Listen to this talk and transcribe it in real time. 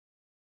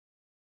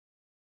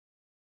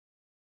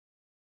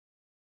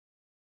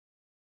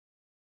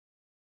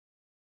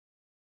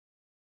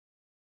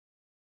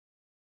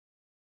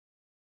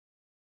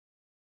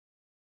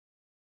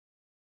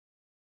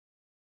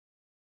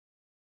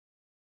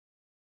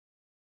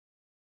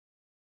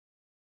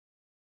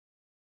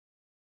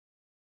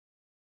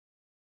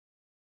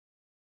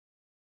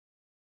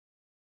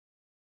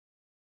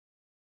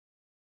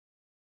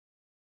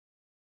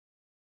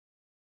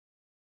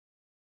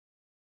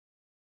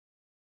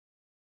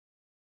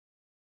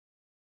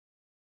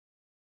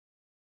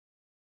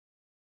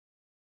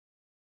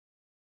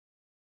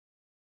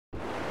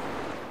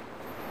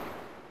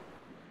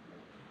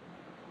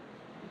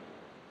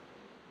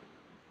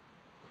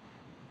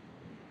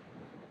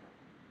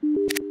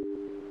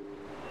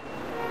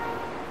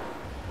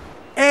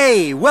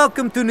Hey,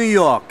 welcome to New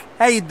York.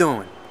 How you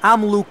doing?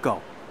 I'm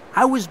Luco.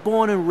 I was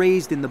born and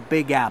raised in the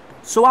Big Apple,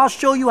 so I'll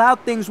show you how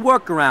things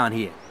work around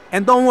here.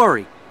 And don't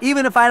worry,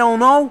 even if I don't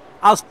know,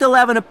 I'll still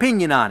have an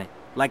opinion on it.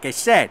 Like I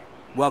said,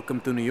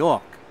 welcome to New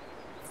York.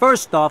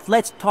 First off,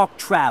 let's talk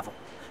travel.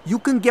 You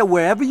can get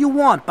wherever you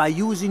want by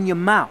using your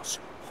mouse.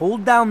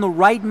 Hold down the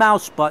right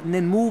mouse button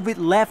and move it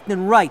left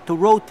and right to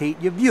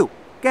rotate your view.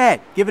 Go ahead,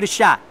 give it a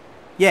shot.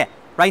 Yeah,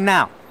 right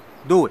now.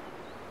 Do it.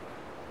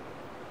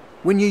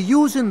 When you're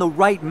using the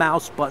right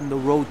mouse button to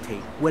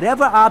rotate,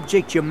 whatever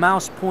object your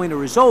mouse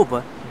pointer is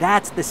over,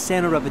 that's the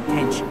center of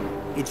attention.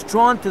 It's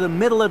drawn to the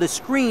middle of the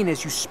screen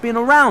as you spin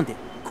around it.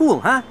 Cool,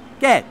 huh?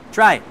 Go ahead,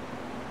 try it.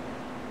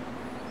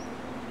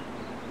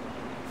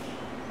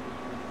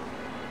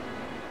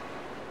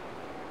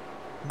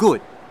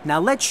 Good. Now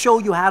let's show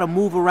you how to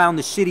move around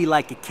the city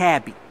like a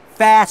cabbie,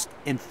 fast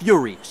and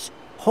furious.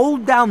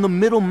 Hold down the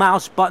middle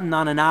mouse button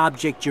on an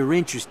object you're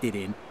interested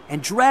in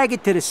and drag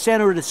it to the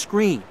center of the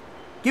screen.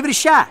 Give it a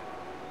shot.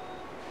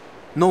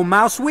 No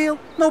mouse wheel?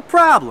 No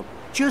problem.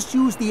 Just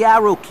use the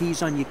arrow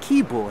keys on your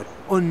keyboard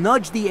or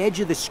nudge the edge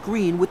of the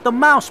screen with the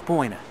mouse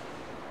pointer.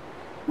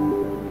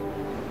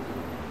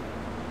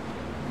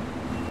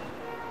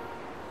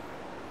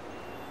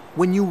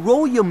 When you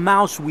roll your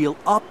mouse wheel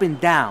up and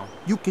down,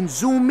 you can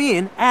zoom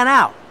in and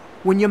out.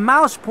 When your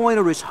mouse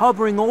pointer is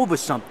hovering over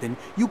something,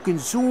 you can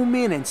zoom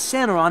in and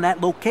center on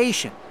that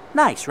location.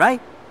 Nice, right?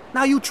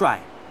 Now you try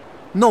it.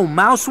 No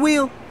mouse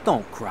wheel?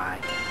 Don't cry.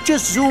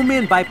 Just zoom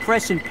in by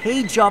pressing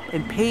page up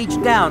and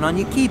page down on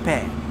your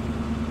keypad.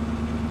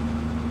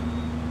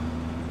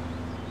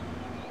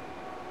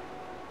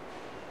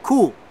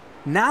 Cool.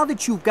 Now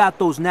that you've got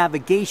those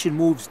navigation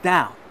moves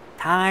down,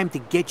 time to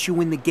get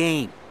you in the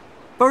game.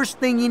 First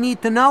thing you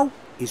need to know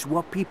is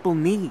what people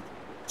need.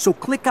 So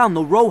click on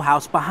the row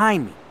house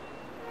behind me.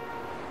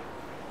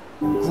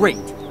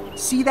 Great.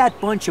 See that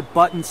bunch of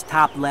buttons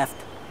top left?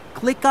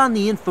 Click on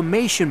the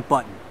information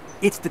button.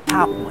 It's the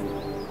top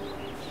one.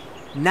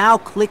 Now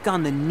click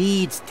on the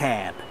Needs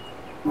tab.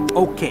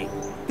 Okay,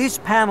 this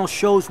panel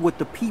shows what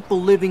the people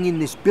living in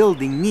this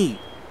building need.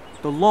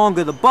 The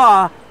longer the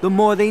bar, the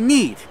more they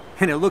need.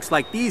 And it looks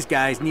like these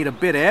guys need a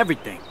bit of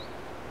everything.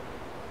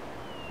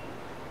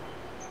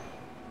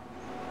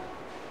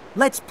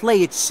 Let's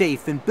play it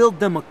safe and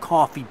build them a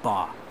coffee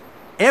bar.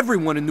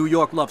 Everyone in New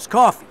York loves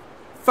coffee.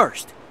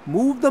 First,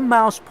 move the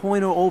mouse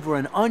pointer over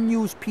an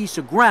unused piece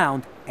of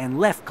ground and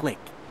left click.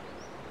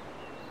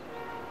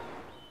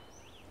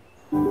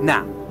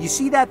 Now, you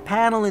see that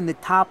panel in the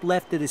top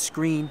left of the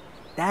screen?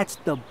 That's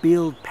the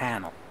Build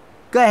panel.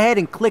 Go ahead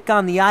and click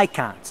on the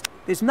icons.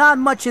 There's not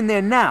much in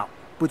there now,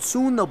 but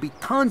soon there'll be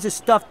tons of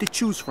stuff to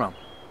choose from.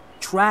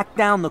 Track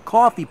down the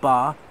coffee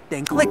bar,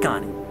 then click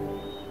on it.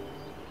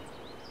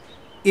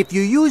 If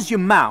you use your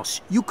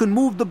mouse, you can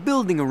move the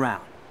building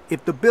around.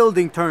 If the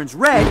building turns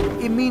red,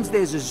 it means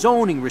there's a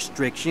zoning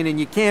restriction and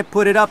you can't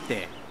put it up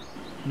there.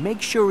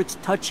 Make sure it's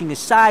touching a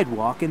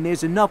sidewalk and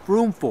there's enough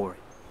room for it.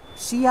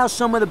 See how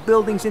some of the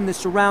buildings in the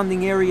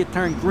surrounding area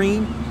turn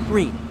green?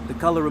 Green, the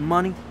color of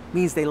money,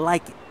 means they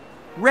like it.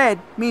 Red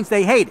means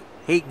they hate it,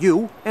 hate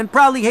you, and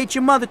probably hate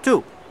your mother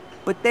too.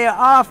 But there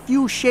are a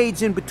few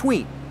shades in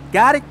between.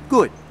 Got it?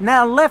 Good.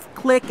 Now left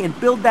click and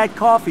build that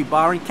coffee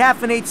bar and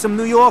caffeinate some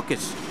New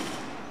Yorkers.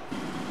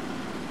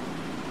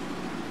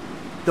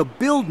 The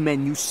Build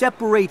menu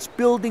separates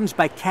buildings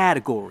by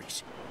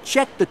categories.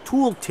 Check the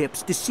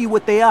tooltips to see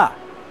what they are.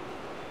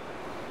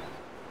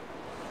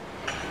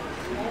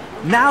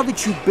 Now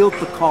that you've built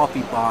the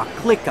coffee bar,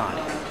 click on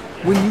it.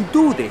 When you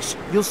do this,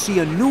 you'll see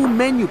a new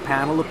menu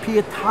panel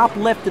appear top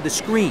left of the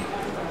screen.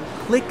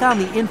 Click on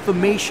the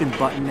information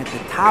button at the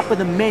top of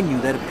the menu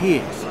that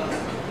appears.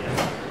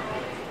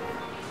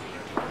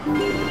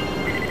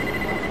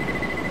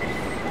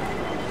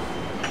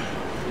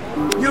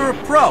 You're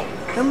a pro,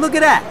 and look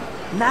at that.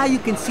 Now you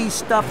can see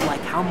stuff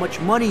like how much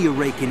money you're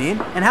raking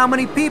in and how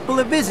many people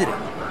are visiting.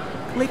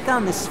 Click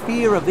on the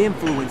Sphere of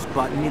Influence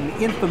button in the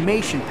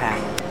information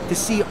panel to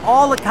see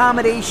all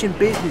accommodation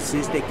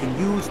businesses that can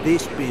use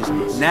this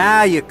business.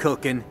 Now you're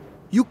cooking.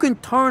 You can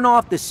turn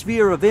off the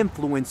Sphere of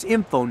Influence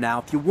info now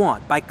if you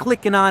want by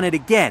clicking on it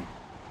again.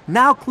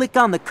 Now click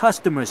on the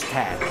Customers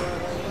tab.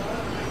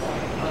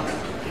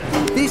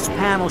 This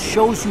panel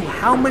shows you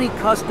how many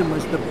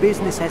customers the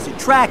business has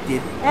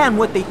attracted and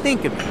what they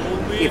think of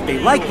it. If they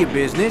like your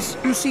business,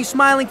 you see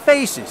smiling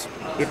faces.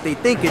 If they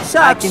think it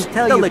sucks,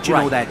 they'll let you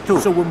know that too.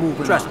 So we're moving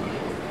on. Trust me.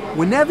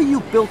 Whenever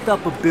you've built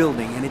up a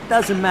building, and it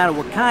doesn't matter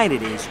what kind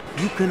it is,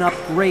 you can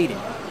upgrade it.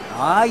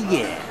 Ah,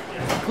 yeah.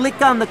 Click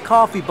on the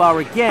coffee bar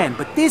again,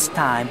 but this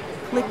time,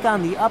 click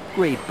on the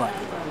Upgrade button.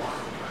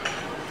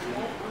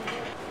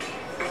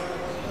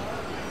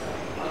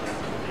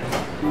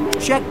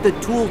 Check the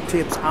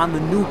tooltips on the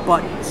new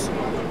buttons.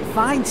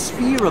 Find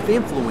Sphere of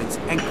Influence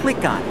and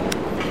click on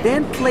it.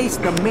 Then place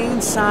the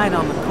main sign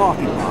on the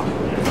coffee bar.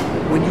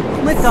 When you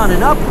click on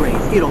an upgrade,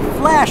 it'll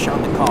flash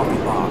on the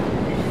coffee bar.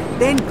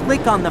 Then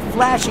click on the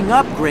flashing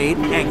upgrade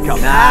and come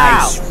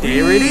out.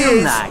 There it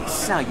is.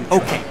 Nice. Now you try.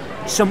 Okay,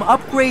 Some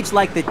upgrades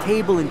like the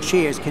table and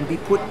chairs can be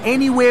put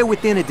anywhere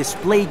within a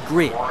displayed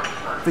grid.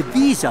 For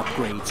these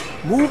upgrades,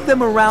 move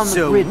them around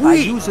the grid by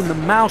using the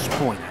mouse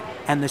pointer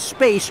and the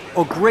space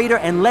or greater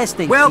and less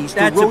than keys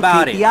to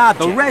rotate the object.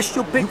 The rest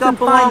you'll pick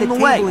up along the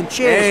table and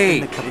chairs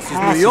in the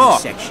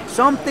capacity section.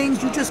 Some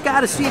things you just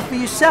gotta see for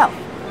yourself.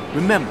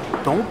 Remember,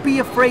 don't be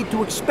afraid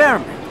to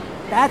experiment.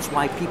 That's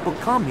why people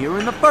come here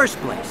in the first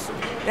place.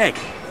 Hey,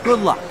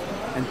 good luck.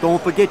 And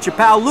don't forget your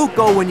pal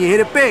Luco when you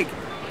hit it big.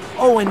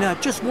 Oh,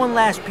 and just one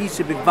last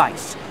piece of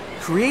advice.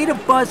 Create a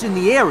buzz in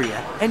the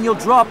area and you'll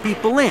draw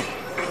people in.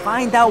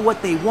 Find out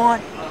what they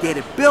want, get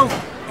it built,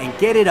 and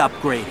get it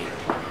upgraded.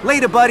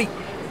 Later, buddy.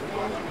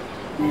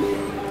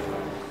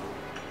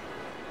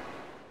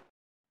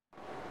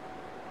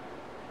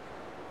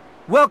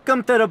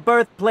 Welcome to the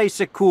birthplace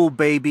of cool,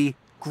 baby.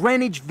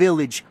 Greenwich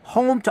Village,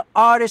 home to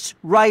artists,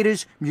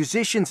 writers,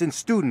 musicians, and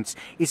students,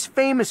 is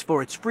famous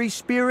for its free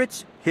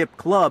spirits, hip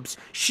clubs,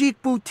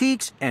 chic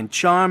boutiques, and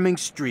charming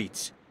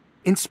streets.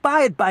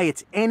 Inspired by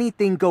its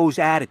anything-goes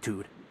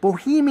attitude,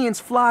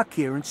 bohemians flock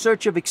here in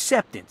search of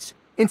acceptance,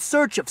 in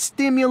search of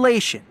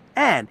stimulation,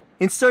 and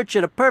in search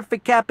of the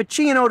perfect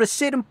cappuccino to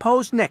sit and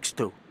pose next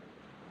to.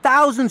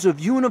 Thousands of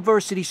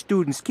university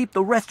students keep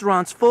the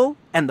restaurants full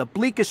and the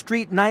Bleecker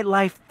Street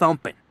nightlife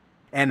thumping.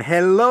 And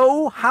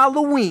hello,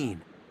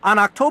 Halloween! On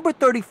October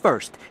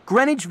 31st,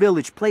 Greenwich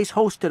Village plays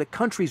host to the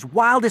country's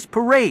wildest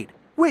parade,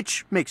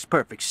 which makes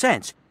perfect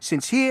sense,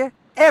 since here,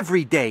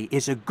 every day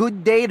is a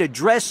good day to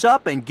dress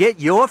up and get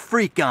your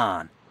freak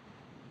on.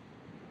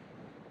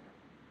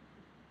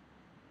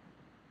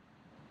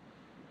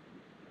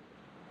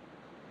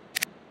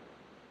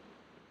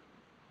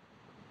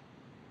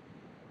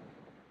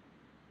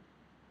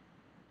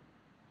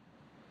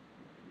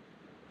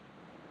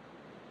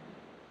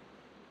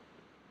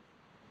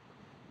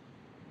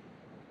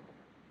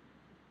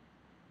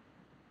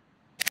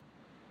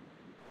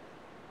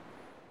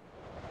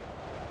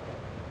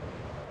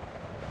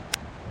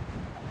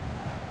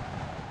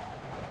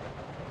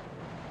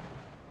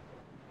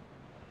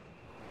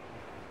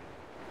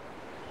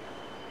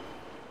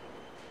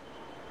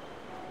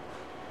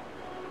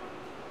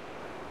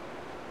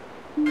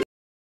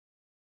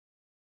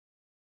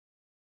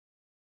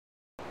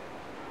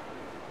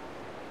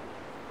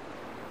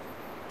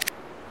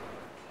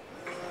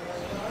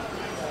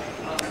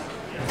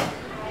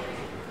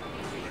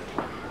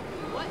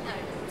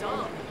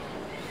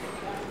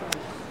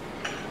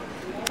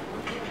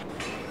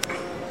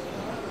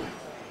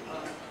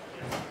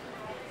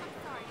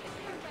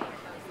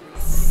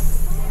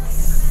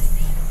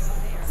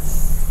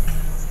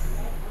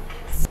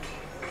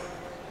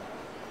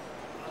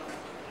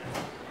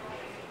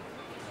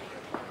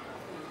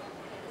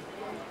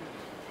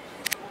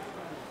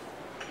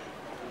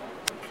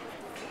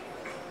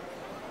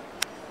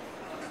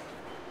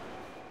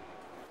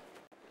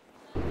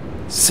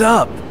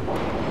 Sup?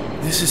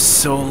 This is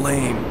so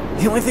lame.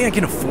 The only thing I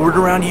can afford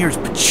around here is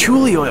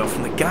patchouli oil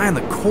from the guy in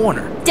the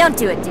corner. Don't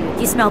do it, dude.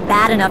 You smell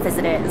bad enough as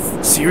it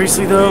is.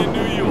 Seriously though?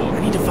 I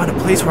need to find a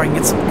place where I can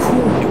get some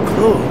cool new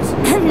clothes.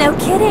 No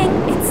kidding.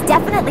 It's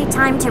definitely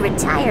time to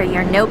retire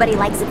your nobody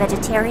likes a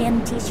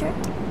vegetarian t-shirt.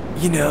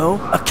 You know,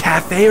 a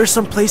cafe or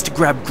some place to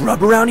grab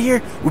grub around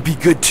here would be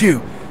good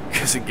too,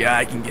 cause a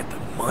guy can get the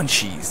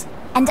munchies.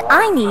 And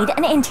I need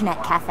an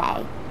internet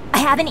cafe. I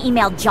haven't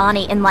emailed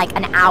Johnny in like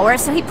an hour,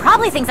 so he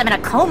probably thinks I'm in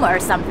a coma or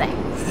something.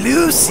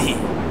 Lucy,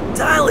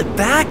 dial it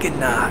back a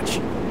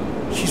notch.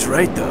 She's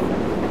right though.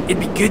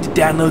 It'd be good to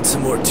download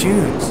some more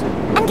tunes.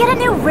 And get a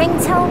new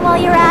ringtone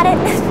while you're at it.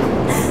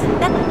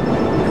 That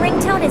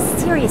ringtone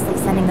is seriously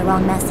sending the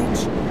wrong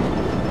message.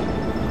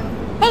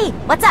 Hey,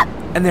 what's up?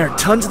 And there are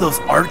tons of those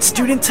art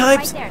student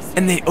types,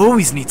 and they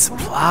always need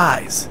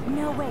supplies.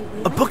 No way,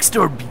 really? A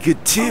bookstore would be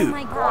good too,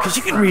 because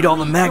you can read all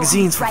the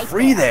magazines for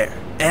free there.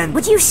 And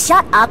would you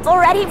shut up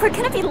already? We're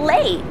gonna be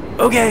late.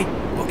 Okay,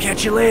 we'll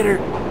catch you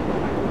later.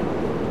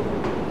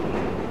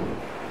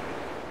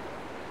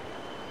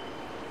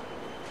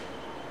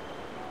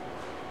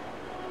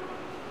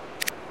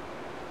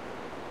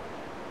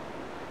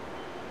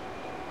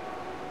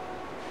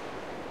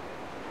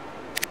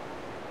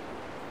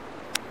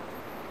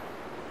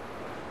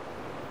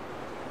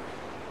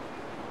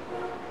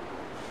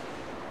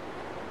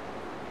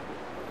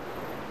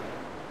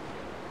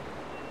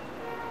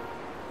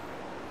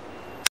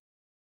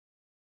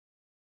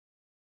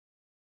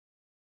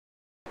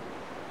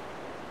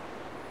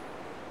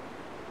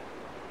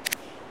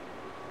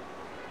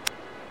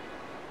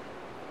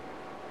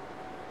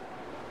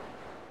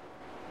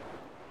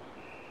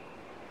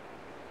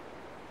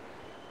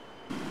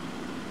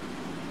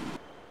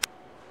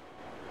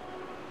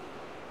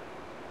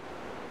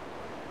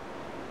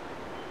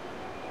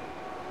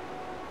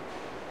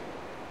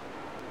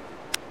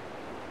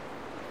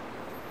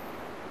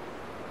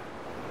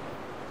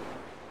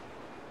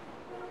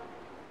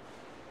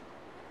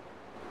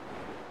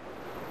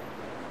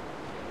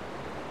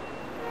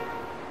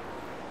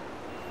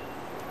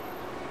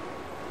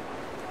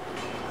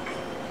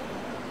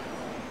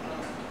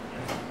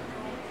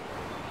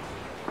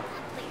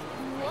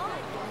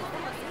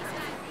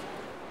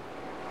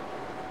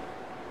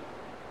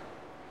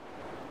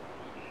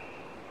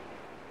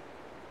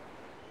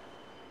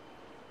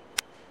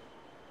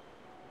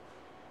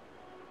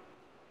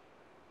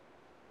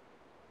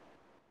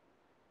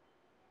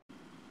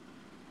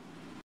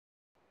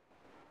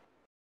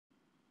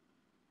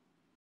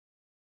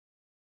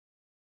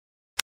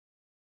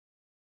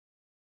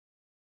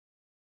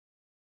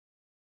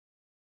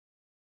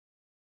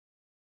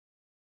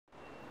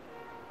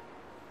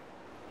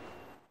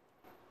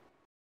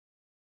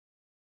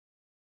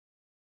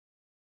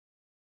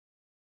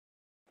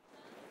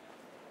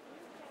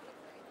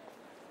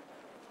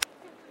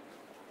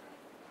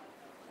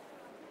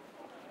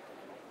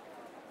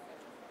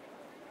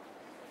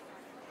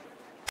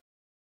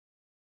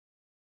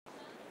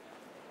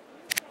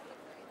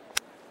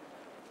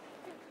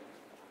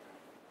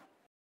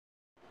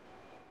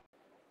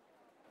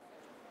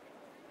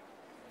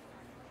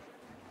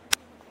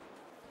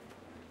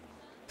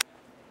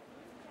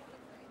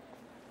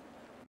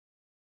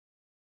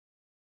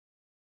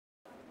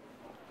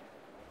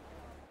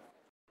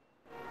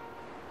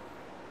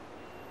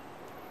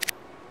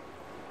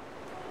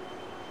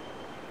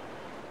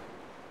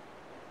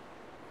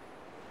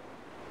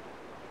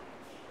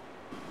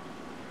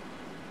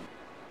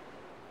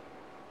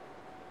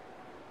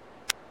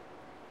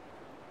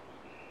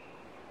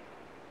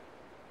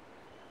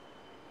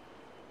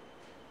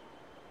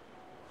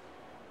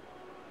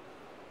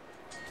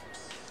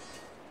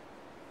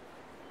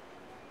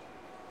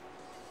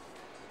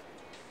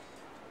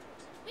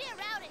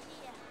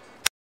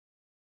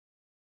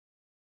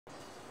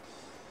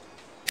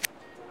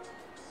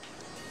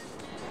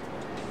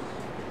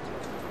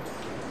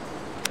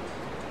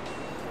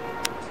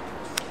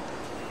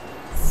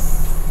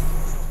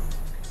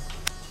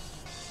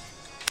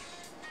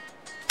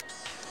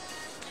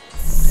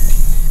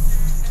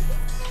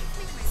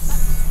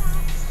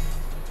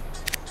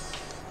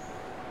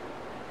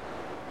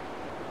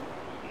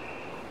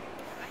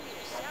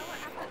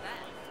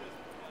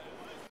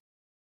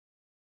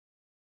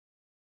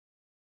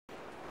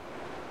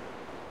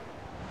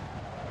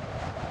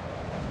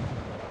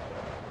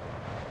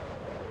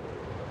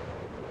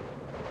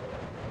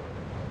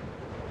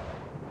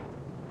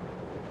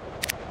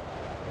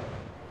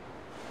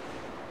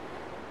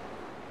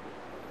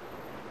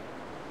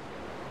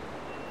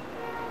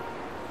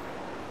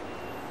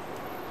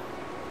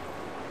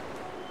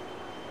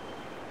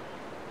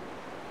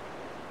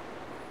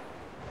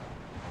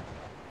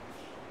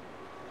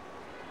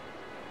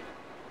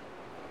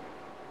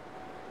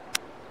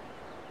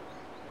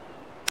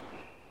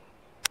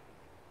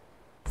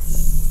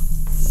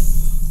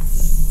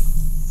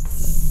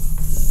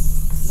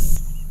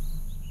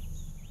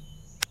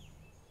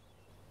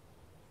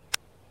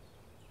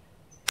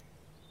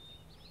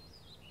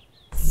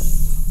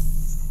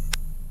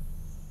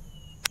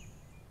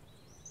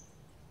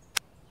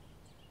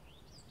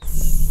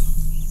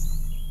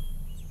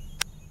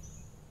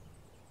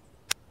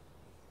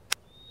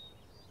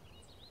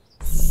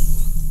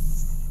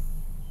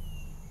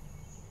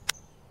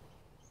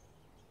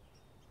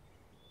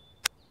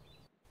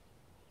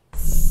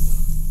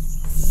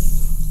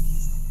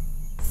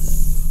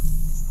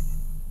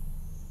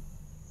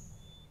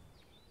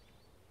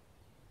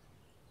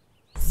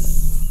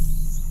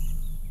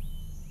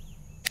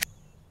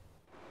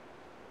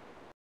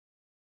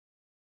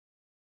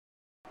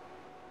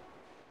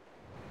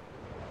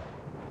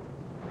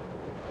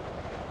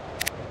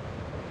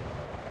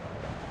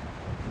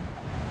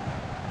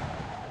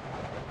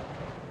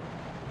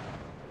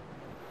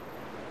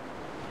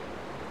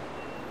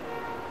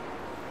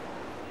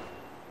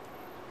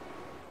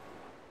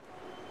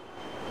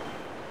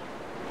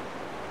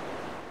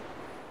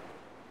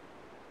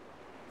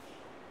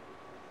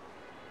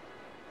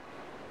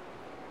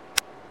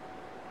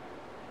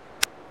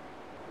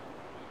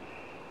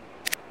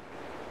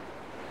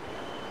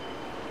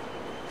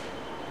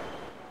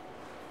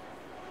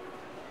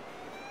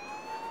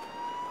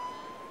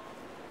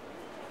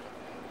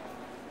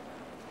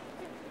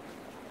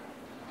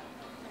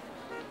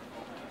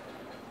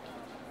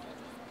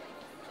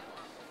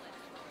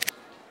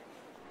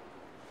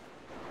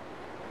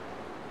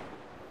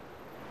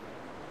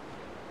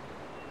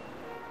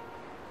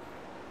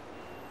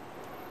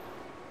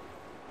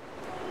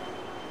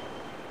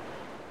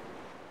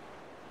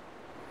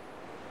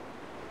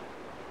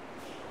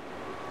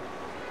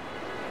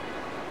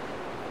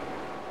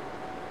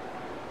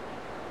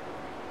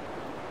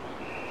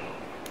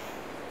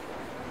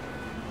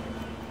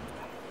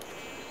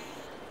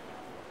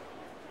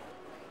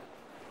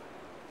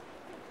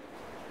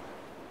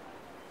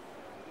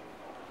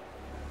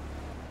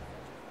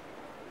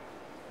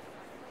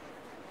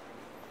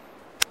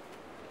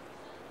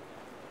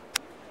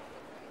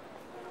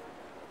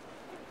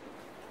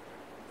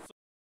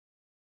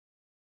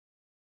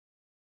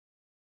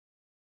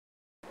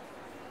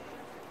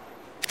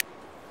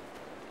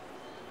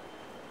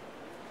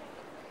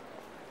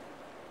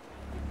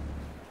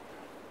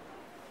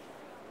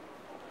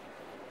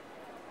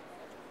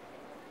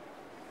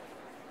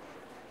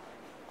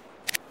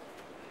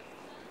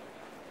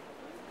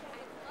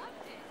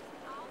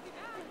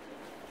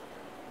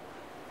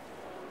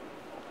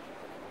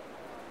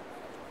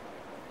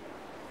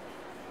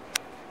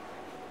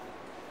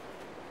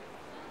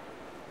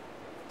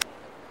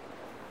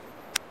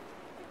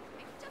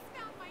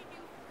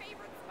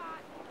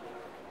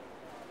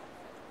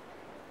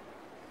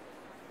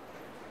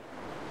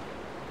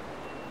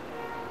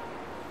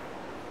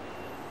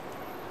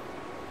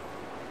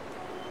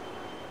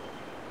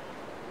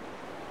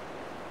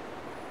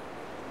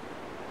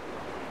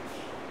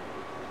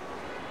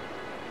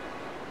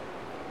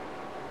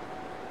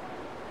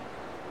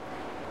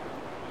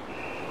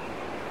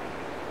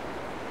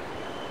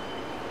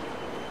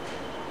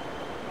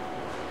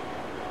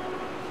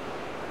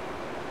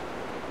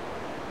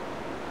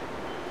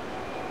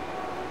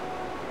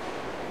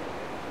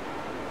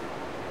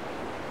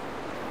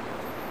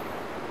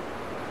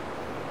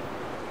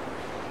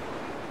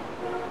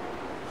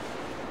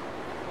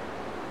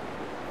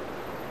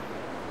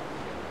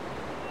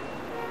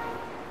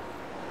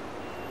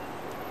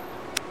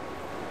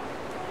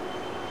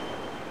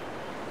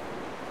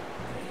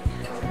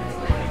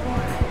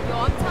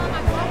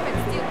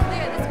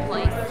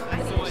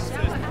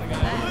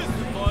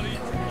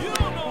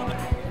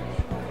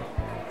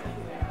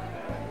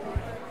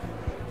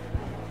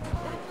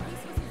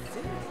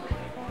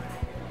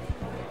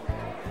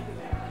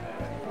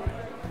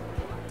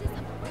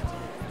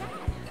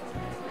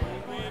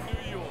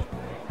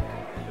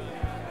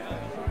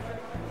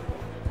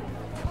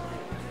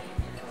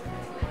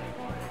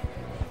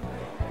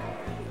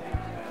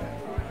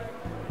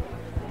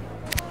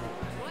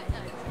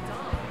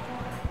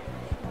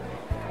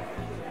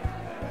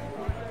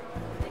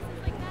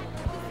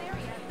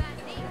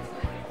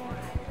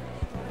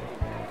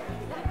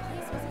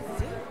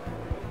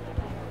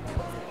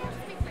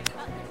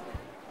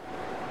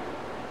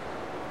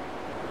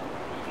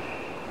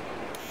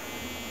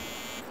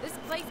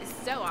 place is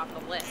so off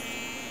the list.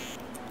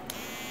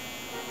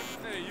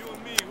 Hey, you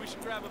and me, we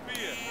should grab a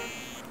beer.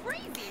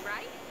 Crazy,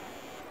 right?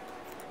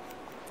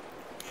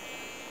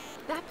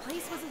 That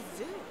place was a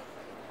zoo.